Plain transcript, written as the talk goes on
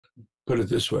put it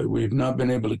this way. We've not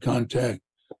been able to contact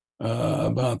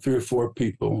about 3 or 4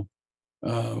 people.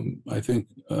 I think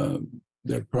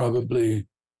they're probably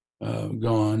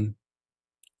gone,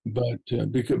 but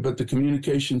the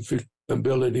communication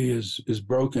ability is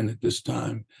broken at this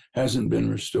time, hasn't been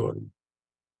restored.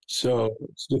 So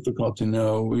it's difficult to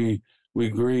know. We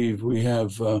grieve. We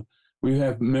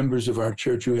have members of our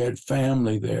church who had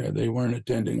family there. They weren't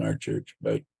attending our church,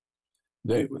 but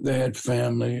they had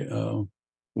family.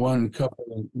 One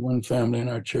family in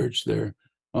our church, their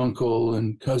uncle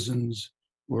and cousins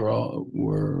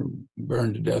were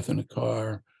burned to death in a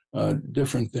car.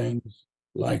 Different things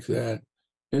like that.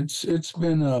 It's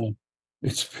been,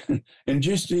 and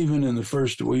just even in the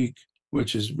first week,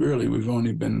 which is really, we've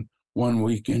only been 1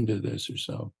 week into this or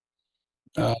so.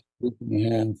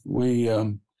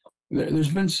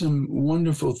 There's been some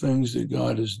wonderful things that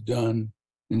God has done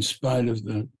in spite of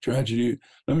the tragedy.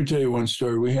 Let me tell you one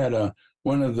story. We had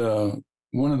one of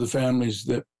the families,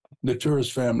 the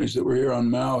tourist families that were here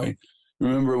on Maui.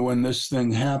 Remember when this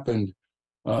thing happened,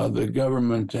 the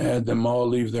government had them all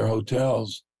leave their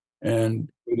hotels and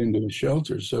put into a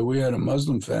shelter. So we had a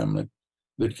Muslim family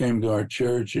that came to our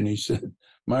church, and he said,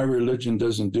 "My religion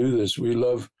doesn't do this. We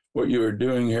love what you are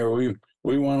doing here. We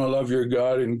want to love your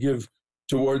God and give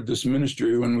toward this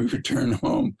ministry when we return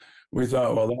home." We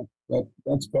thought, well,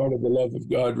 that's part of the love of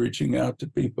God, reaching out to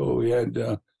people. We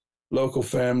had local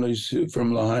families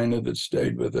from Lahaina that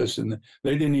stayed with us, and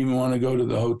they didn't even want to go to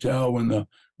the hotel when the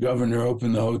governor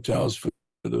opened the hotels for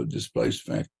the displaced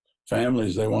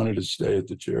families. They wanted to stay at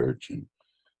the church, and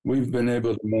we've been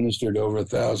able to minister to over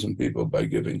 1,000 people by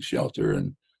giving shelter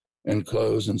and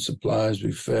clothes and supplies.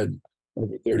 We've fed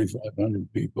over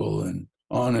 3,500 people, and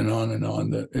on and on and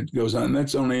on. It goes on.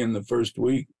 That's only in the first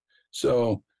week.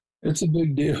 So it's a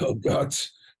big deal.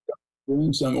 God's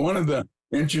doing something. One of the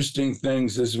interesting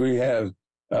things is we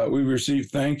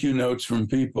received thank you notes from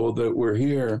people that were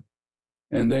here,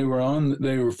 and they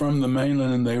were from the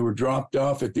mainland, and they were dropped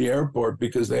off at the airport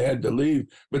because they had to leave,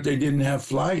 but they didn't have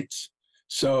flights.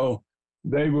 So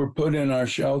they were put in our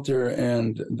shelter,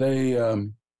 and they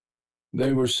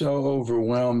were so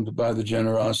overwhelmed by the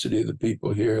generosity of the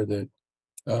people here that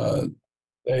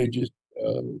they just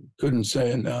couldn't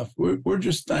say enough. We're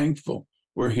just thankful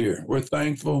we're here. We're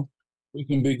thankful we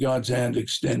can be God's hand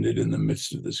extended in the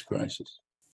midst of this crisis.